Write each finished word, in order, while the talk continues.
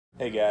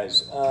Hey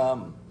guys,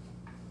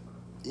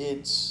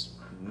 it's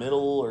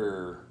middle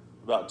or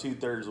about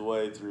 2/3 of the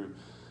way through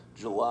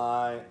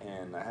July,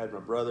 and I had my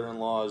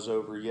brother-in-laws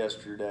over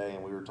yesterday,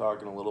 and we were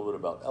talking a little bit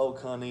about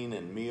elk hunting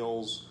and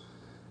meals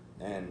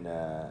and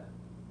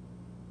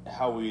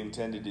how we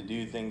intended to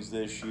do things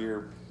this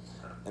year,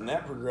 and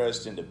that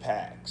progressed into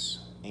packs.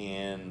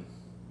 And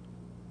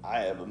I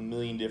have a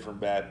million different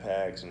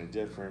backpacks and a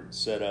different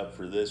setup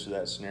for this or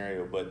that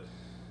scenario, but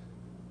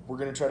we're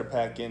going to try to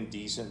pack in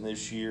decent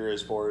this year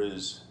as far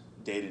as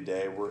day to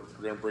day. We're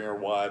going to bring our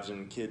wives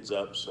and kids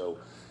up, so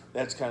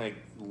that's kind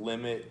of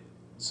limit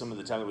some of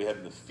the time that we have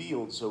in the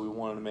field. So we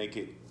wanted to make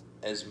it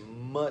as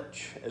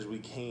much as we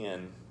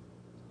can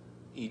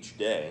each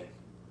day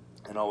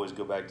and always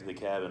go back to the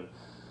cabin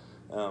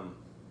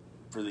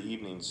for the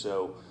evening.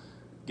 So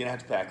going to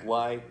have to pack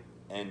light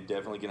and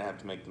definitely going to have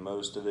to make the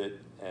most of it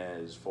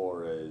as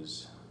far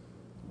as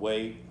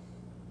weight,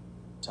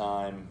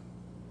 time,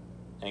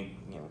 and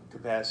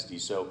capacity.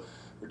 So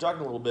we're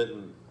talking a little bit,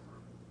 and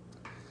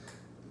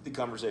the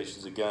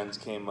conversations of guns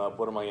came up.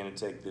 What am I going to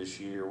take this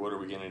year? What are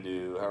we going to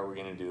do? How are we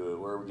going to do it?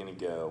 Where are we going to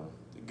go?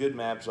 A good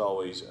map's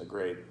always a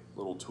great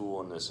little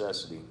tool and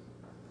necessity.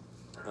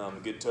 A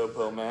good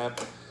topo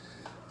map.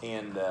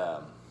 And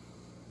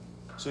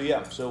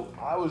so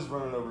I was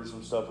running over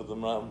some stuff with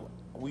them.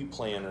 We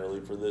plan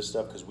early for this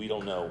stuff because we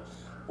don't know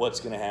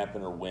what's going to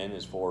happen or when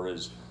as far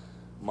as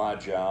my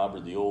job or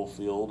the oil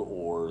field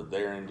or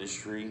their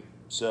industry.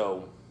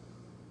 So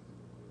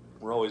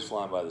we're always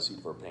flying by the seat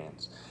of our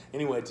pants.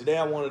 Anyway, today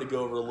I wanted to go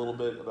over a little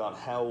bit about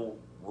how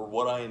or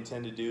what I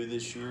intend to do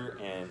this year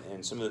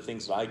and some of the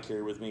things that I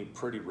carry with me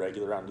pretty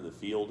regular out into the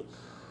field.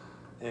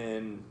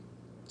 And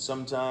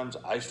sometimes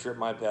I strip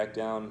my pack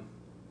down,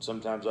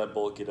 sometimes I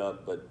bulk it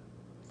up, but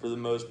for the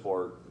most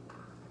part,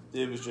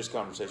 it was just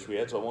conversation we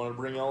had, so I wanted to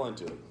bring y'all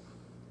into it.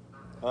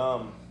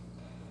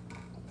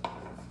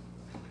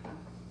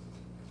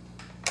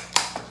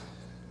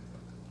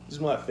 This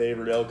is my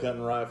favorite elk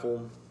hunting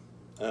rifle.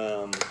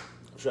 I've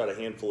shot a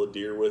handful of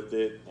deer with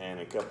it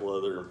and a couple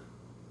other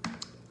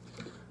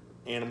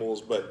animals,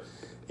 but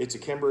it's a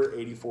Kimber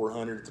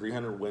 8400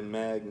 300 Win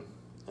Mag,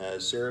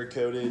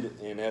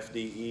 Cerakoted in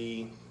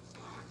FDE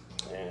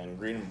and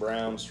green and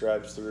brown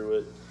stripes through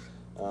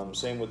it.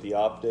 Same with the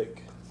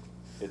optic.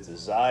 It's a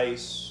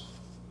Zeiss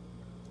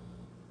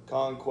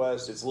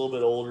Conquest. It's a little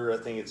bit older. I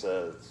think it's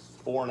a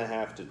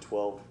 4.5 to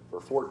 12 or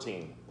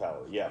 14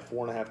 power. Yeah,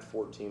 4.5 to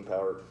 14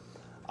 power.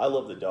 I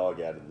love the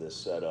dog out of this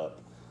setup.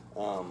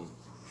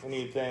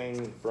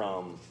 Anything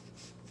from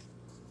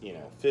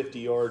 50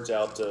 yards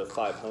out to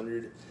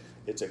 500.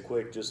 It's a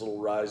quick, just little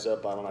rise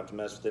up. I don't have to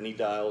mess with any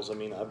dials. I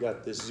mean, I've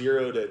got this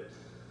zeroed at.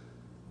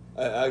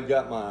 I've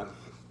got my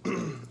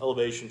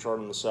elevation chart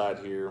on the side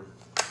here,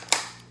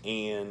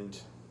 and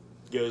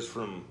goes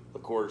from,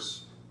 of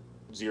course,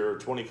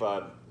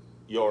 25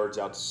 yards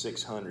out to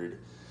 600.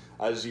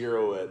 I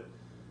zero at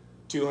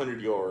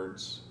 200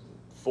 yards.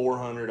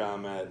 400,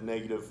 I'm at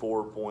negative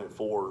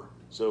 4.4,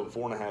 so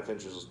 4.5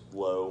 inches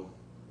low.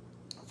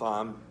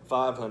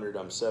 500,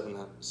 I'm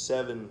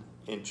 7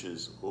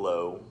 inches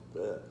low,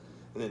 and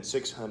then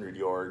 600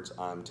 yards,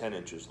 I'm 10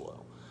 inches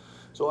low.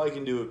 So I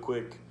can do a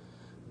quick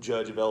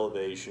judge of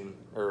elevation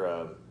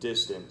or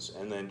distance,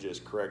 and then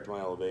just correct my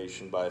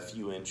elevation by a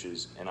few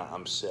inches, and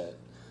I'm set.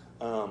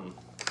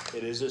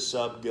 It is a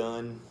sub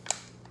gun.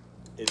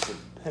 It's a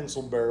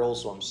pencil barrel,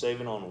 so I'm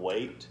saving on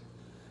weight.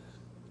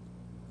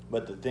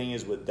 But the thing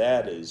is with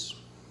that is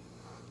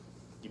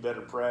you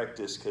better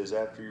practice, because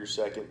after your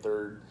second,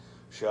 third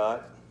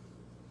shot,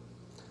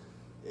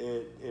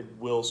 it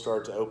will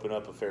start to open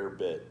up a fair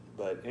bit.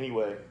 But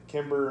anyway,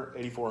 Kimber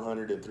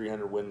 8400 and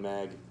 300 Win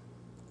Mag.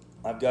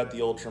 I've got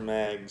the Ultra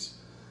Mags,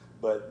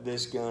 but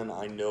this gun,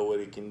 I know what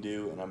it can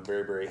do, and I'm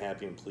very, very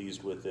happy and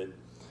pleased with it.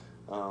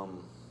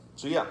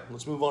 So yeah,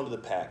 let's move on to the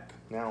pack.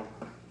 Now,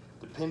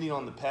 depending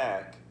on the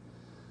pack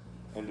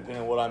and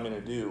depending on what I'm going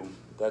to do,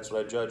 that's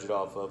what I judge it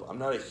off of. I'm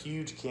not a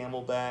huge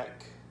Camelback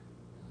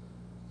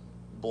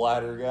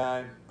bladder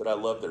guy, but I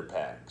love their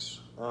packs.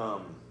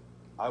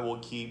 I will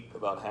keep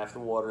about half the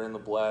water in the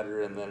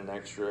bladder and then an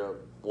extra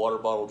water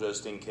bottle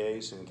just in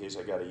case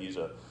I got to use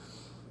a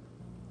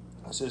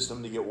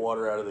system to get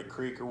water out of the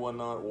creek or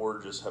whatnot, or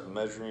just have a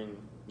measuring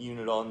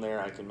unit on there.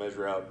 I can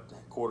measure out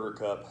quarter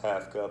cup,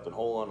 half cup, and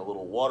hold on a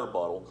little water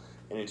bottle,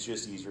 and it's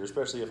just easier,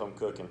 especially if I'm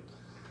cooking.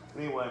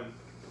 Anyway,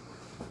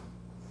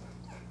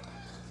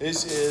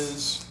 this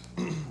is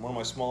one of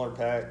my smaller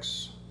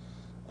packs.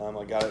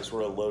 I got it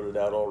sort of loaded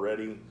out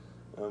already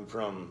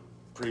from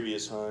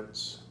previous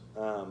hunts.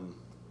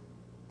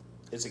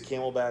 It's a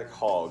Camelback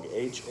H.A.W.G.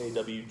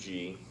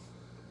 H.A.W.G.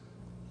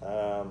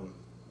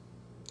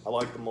 I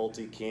like the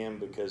multi-cam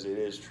because it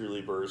is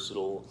truly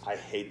versatile. I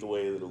hate the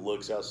way that it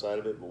looks outside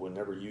of it, but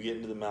whenever you get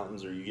into the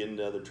mountains or you get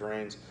into other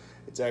terrains,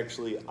 it's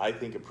actually, I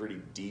think, a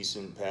pretty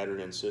decent pattern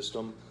and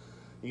system.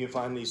 You can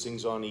find these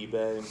things on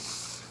eBay,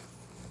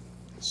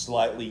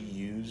 slightly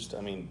used,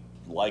 I mean,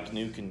 like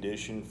new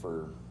condition,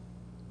 for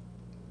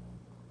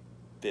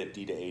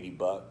 50 to 80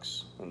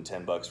 bucks and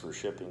 10 bucks for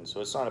shipping,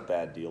 so it's not a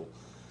bad deal.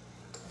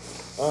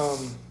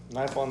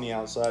 Knife on the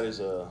outside is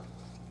a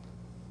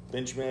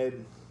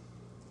Benchmade.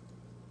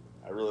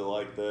 I really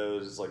like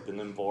those. It's like the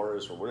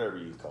Nympharis or whatever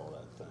you call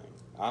that thing.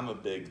 I'm a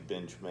big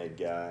Benchmade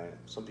guy.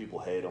 Some people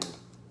hate them.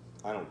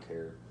 I don't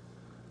care.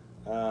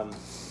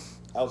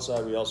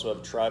 Outside we also have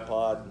a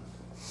tripod.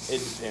 It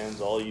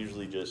depends. I'll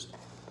usually just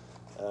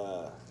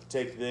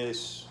take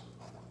this,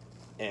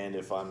 and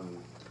if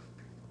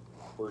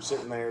we're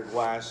sitting there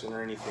glassing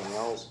or anything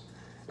else,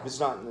 if it's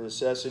not a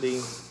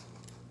necessity,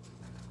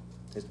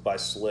 it's by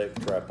Slick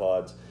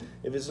Tripods.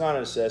 If it's not a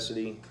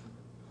necessity,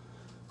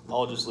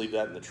 I'll just leave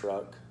that in the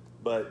truck.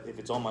 But if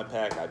it's on my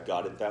pack, I've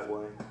got it that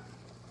way.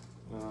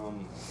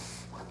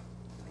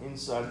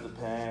 Inside of the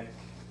pack,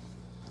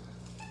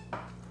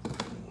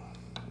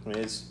 I mean,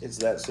 it's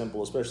that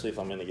simple, especially if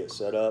I'm going to get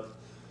set up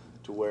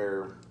to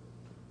where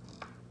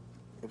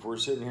if we're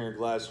sitting here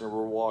glassing or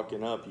we're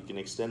walking up, you can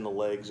extend the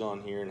legs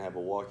on here and have a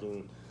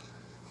walking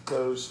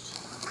post.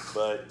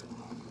 But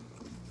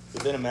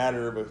within a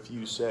matter of a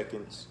few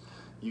seconds,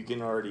 you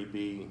can already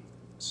be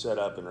set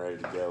up and ready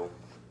to go.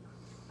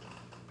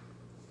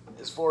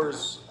 As far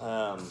as,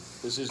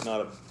 this is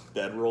not a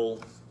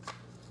bedroll.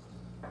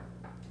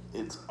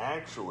 It's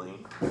actually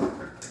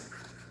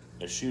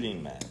a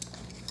shooting mat.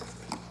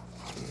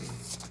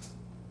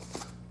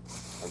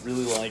 I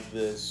really like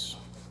this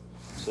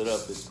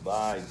setup. It's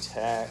by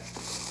Tack.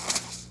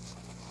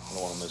 I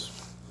don't want to miss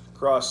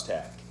Cross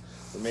Tack.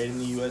 They're made in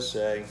the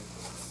USA.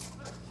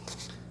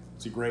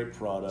 It's a great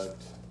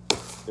product.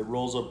 It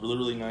rolls up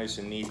really nice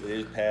and neat. It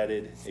is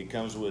padded. It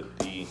comes with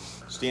the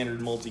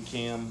standard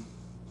multicam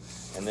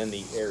and then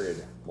the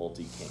arid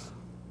multicam.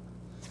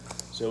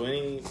 So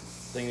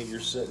anything that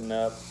you're setting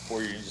up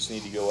or you just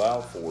need to go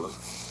out for,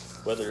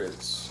 whether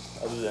it's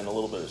other than a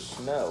little bit of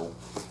snow,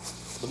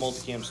 the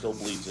multicam still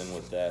bleeds in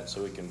with that,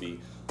 so it can be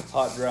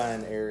hot, dry,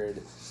 and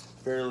arid,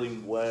 fairly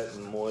wet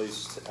and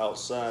moist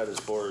outside as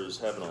far as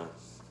having a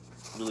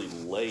really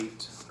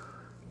late,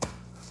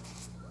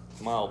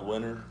 mild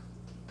winter.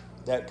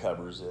 That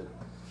covers it.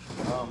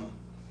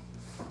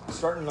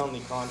 Starting on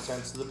the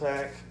contents of the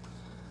pack,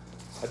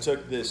 I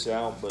took this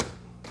out, but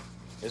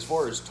as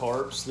far as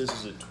tarps, this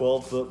is a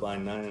 12-foot by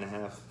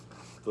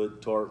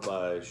 9.5-foot tarp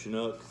by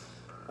H.A.W.G.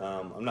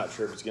 I'm not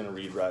sure if it's going to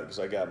read right because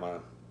I got my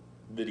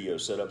video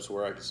set up so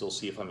where I can still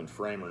see if I'm in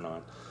frame or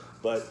not.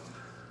 But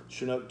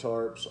H.A.W.G.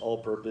 tarps,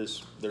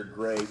 all-purpose, they're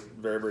great,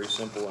 very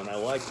simple, and I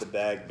like the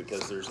bag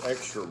because there's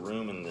extra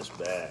room in this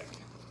bag.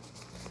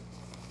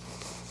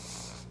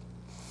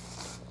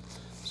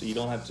 So you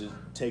don't have to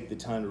take the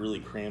time to really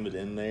cram it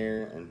in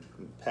there and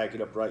pack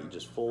it up right. You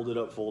just fold it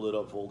up, fold it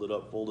up, fold it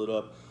up, fold it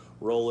up,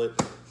 roll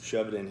it,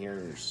 shove it in here,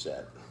 and you're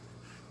set.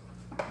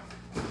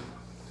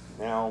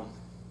 Now,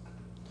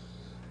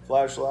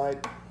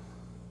 flashlight,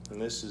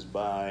 and this is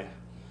by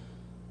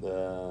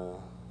the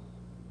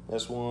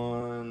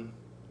S1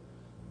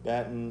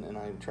 Batten, and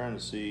I'm trying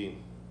to see,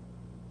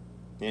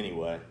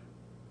 anyway.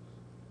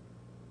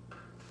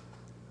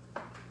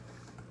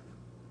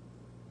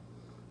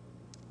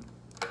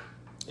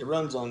 It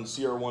runs on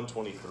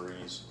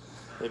CR123s.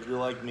 If you're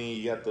like me,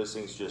 you got those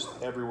things just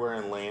everywhere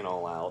and laying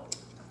all out.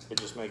 It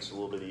just makes it a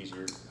little bit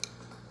easier.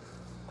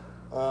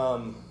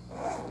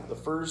 The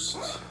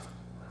first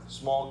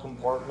small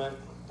compartment,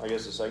 I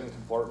guess the second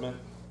compartment,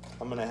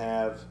 I'm going to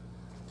have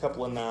a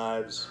couple of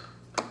knives,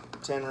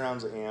 10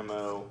 rounds of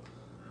ammo,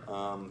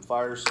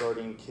 fire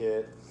starting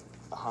kit,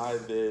 a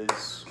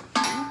high-vis,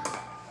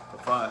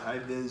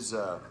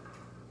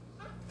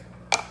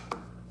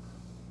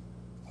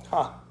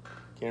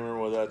 can't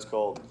remember what that's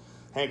called,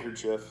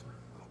 handkerchief,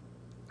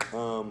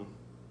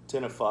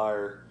 tin of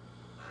fire.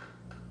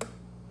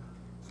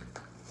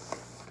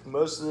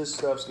 Most of this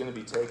stuff's going to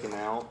be taken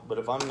out, but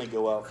if I'm going to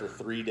go out for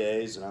 3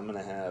 days and I'm going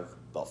to have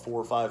about 4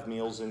 or 5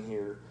 meals in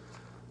here,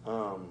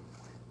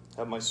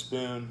 have my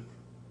spoon,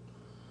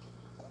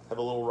 have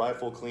a little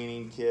rifle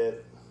cleaning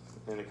kit,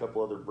 and a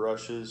couple other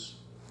brushes,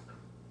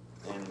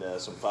 and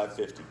some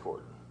 550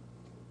 cord.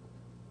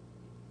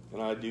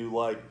 And I do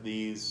like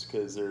these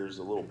because there's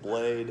a little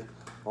blade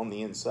on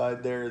the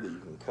inside there that you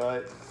can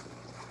cut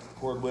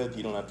cord with.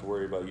 You don't have to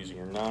worry about using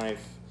your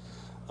knife.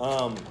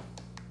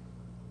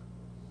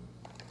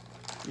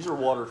 These are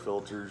water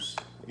filters.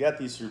 I got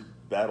these through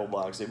Battle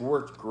Box. They've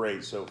worked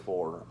great so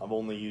far. I've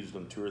only used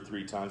them 2 or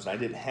 3 times, and I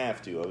didn't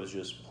have to. I was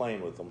just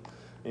playing with them.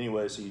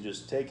 Anyway, so you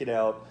just take it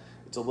out.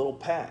 It's a little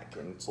pack,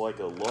 and it's like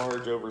a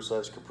large,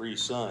 oversized Capri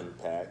Sun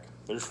pack.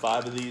 There's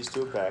 5 of these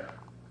to a pack.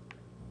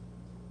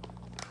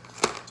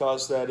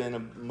 Toss that in a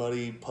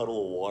muddy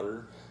puddle of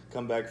water.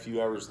 Come back a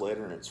few hours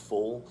later, and it's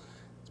full.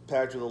 It's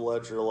packed with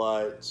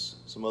electrolytes,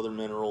 some other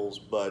minerals,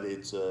 but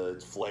it's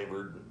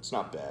flavored. It's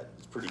not bad.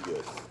 It's pretty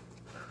good.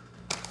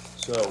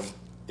 So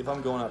if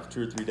I'm going out for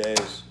 2 or 3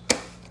 days,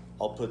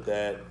 I'll put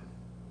that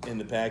in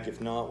the pack.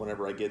 If not,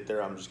 whenever I get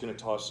there, I'm just going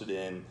to toss it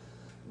in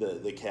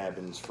the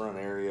cabin's front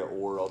area,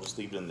 or I'll just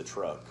leave it in the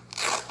truck.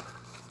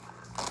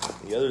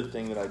 The other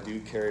thing that I do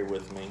carry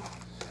with me,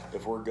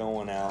 if we're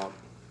going out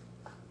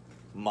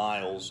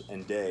miles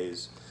and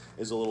days,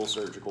 is a little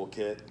surgical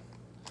kit.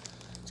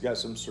 It's got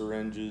some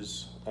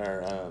syringes,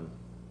 or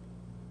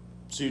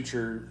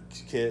suture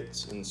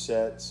kits and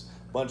sets,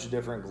 a bunch of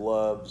different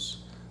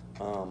gloves.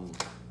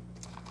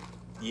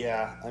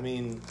 Yeah, I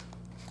mean,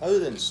 other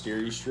than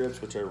steri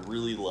strips, which I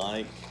really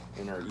like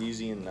and are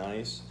easy and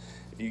nice,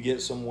 if you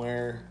get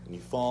somewhere and you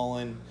fall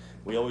in,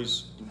 we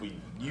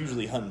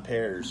usually hunt in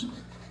pairs.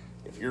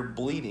 If you're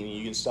bleeding,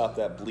 you can stop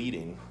that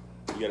bleeding.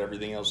 You got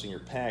everything else in your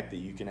pack that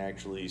you can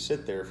actually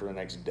sit there for the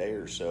next day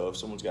or so. If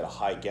someone's got to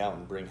hike out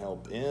and bring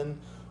help in,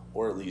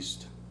 or at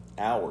least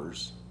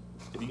hours,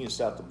 if you can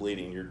stop the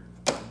bleeding, you're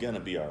gonna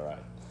be all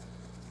right.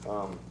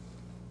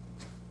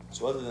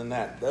 So other than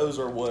that, those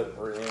are what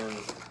are in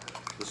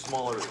the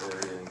smaller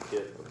area and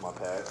kit of my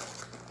pack.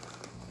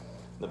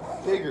 The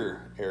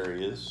bigger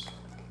areas,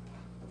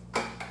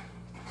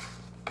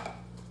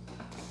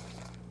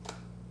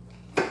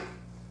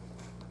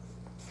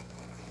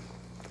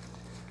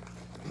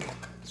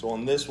 so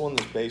on this one,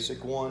 this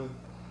basic one,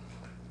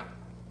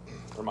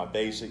 for my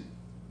basic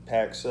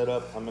pack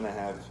setup, I'm gonna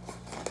have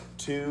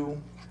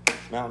 2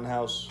 Mountain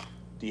House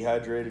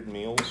dehydrated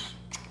meals.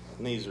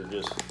 And these are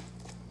just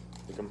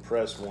the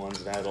compressed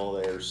ones that had all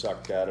the air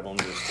sucked out of them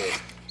just to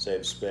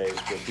save space.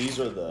 But these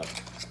are the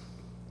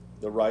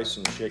rice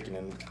and chicken.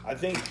 And I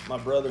think my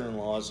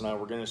brother-in-laws and I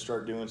were gonna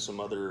start doing some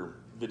other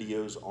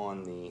videos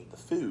on the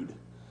food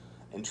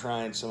and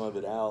trying some of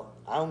it out.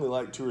 I only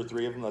like 2 or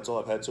 3 of them. That's all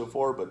I've had so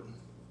far, but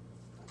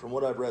from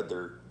what I've read,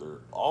 they're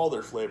all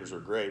their flavors are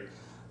great.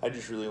 I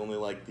just really only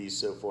like these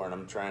so far, and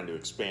I'm trying to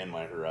expand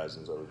my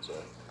horizons, I would say.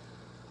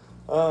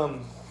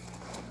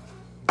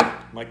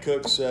 My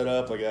cook set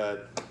up, I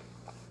got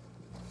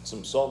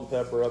some salt and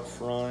pepper up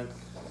front.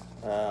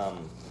 I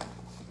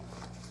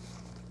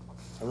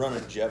run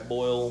a jet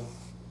boil.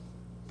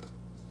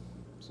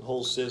 It's the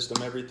whole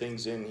system,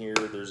 everything's in here.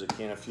 There's a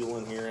can of fuel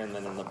in here, and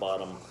then in the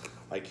bottom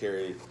I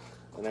carry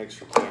an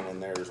extra can in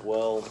there as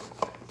well.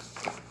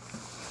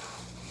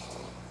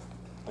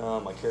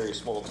 I carry a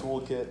small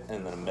toolkit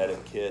and then a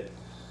medic kit.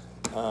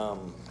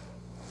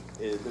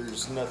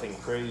 There's nothing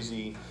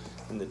crazy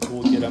in the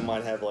toolkit. I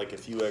might have like a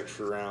few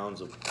extra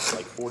rounds of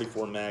like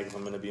 44 mag if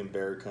I'm going to be in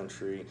bear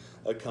country,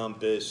 a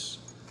compass,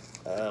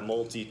 a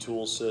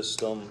multi-tool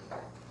system,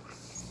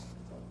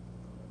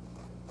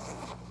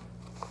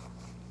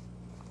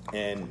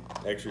 and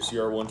extra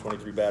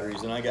CR123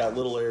 batteries. And I got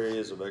little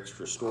areas of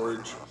extra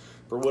storage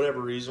for whatever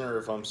reason, or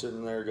if I'm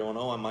sitting there going,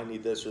 oh, I might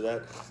need this or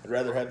that, I'd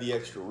rather have the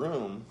extra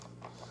room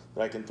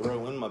that I can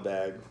throw in my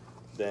bag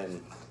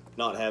than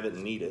not have it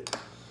and need it.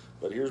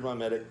 But here's my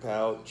medic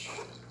pouch,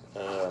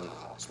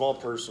 small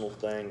personal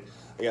thing.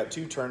 I got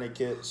 2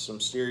 tourniquets, some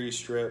steri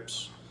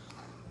strips,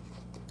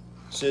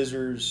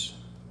 scissors,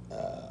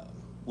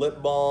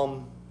 lip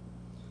balm.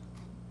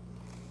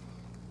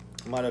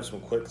 I might have some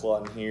quick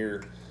clot in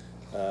here,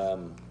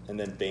 and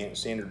then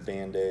standard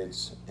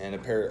band-aids, and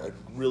a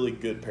really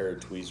good pair of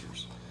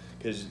tweezers.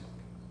 Because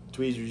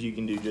tweezers you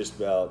can do just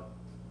about,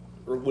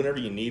 or whenever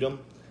you need them.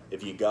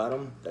 If you got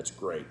them, that's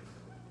great.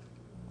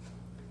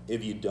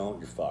 If you don't,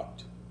 you're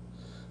fucked.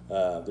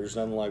 There's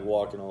nothing like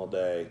walking all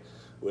day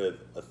with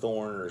a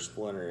thorn or a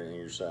splinter in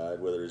your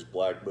side, whether it's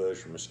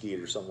blackbush or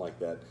mesquite or something like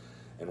that,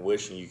 and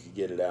wishing you could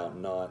get it out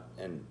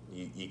and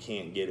you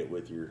can't get it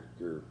with your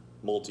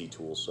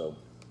multi-tool. So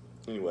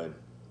anyway,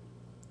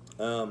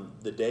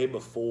 the day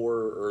before,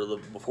 or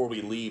before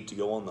we leave to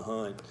go on the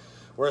hunt,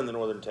 we're in the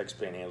northern Texas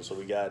Panhandle, so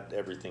we got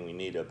everything we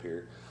need up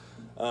here.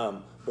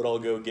 But I'll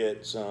go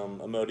get some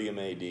Imodium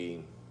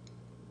AD,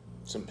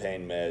 some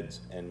pain meds,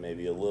 and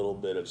maybe a little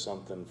bit of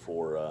something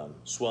for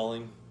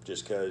swelling,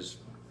 just because,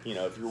 you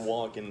know, if you're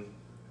walking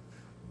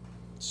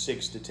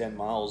 6 to 10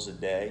 miles a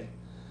day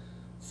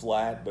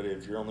flat, but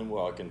if you're only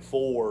walking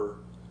 4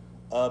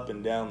 up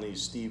and down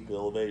these steep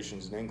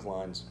elevations and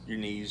inclines, your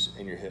knees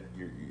and your hip,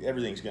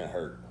 everything's going to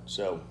hurt.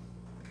 So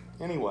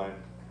anyway,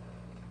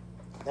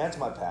 that's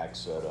my pack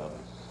setup.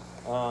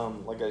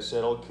 Like I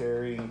said, I'll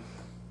carry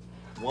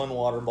 1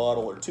 water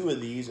bottle or 2 of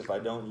these if I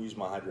don't use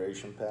my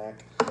hydration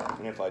pack,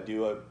 and if I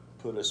do, I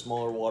put a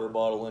smaller water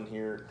bottle in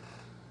here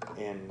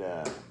and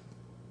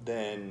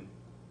then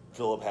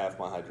fill up half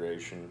my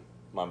hydration,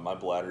 my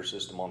bladder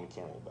system on the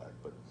Camelback.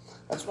 But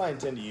that's what I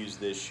intend to use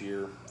this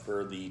year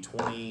for the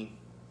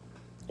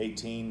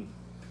 2018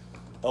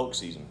 elk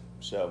season.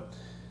 So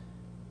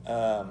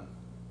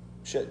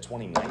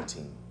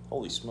 2019,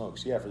 holy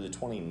smokes, yeah, for the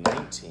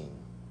 2019,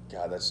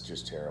 God, that's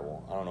just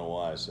terrible. I don't know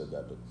why I said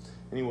that, but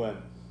anyway,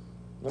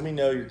 let me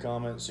know your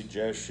comments,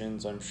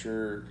 suggestions. I'm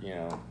sure, you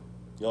know,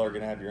 y'all are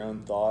going to have your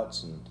own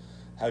thoughts and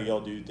how y'all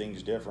do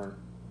things different.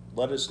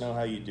 Let us know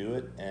how you do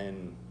it,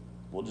 and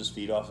we'll just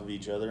feed off of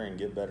each other and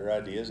get better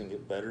ideas and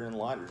get better and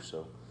lighter.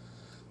 So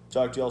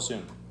talk to y'all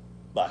soon.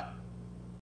 Bye.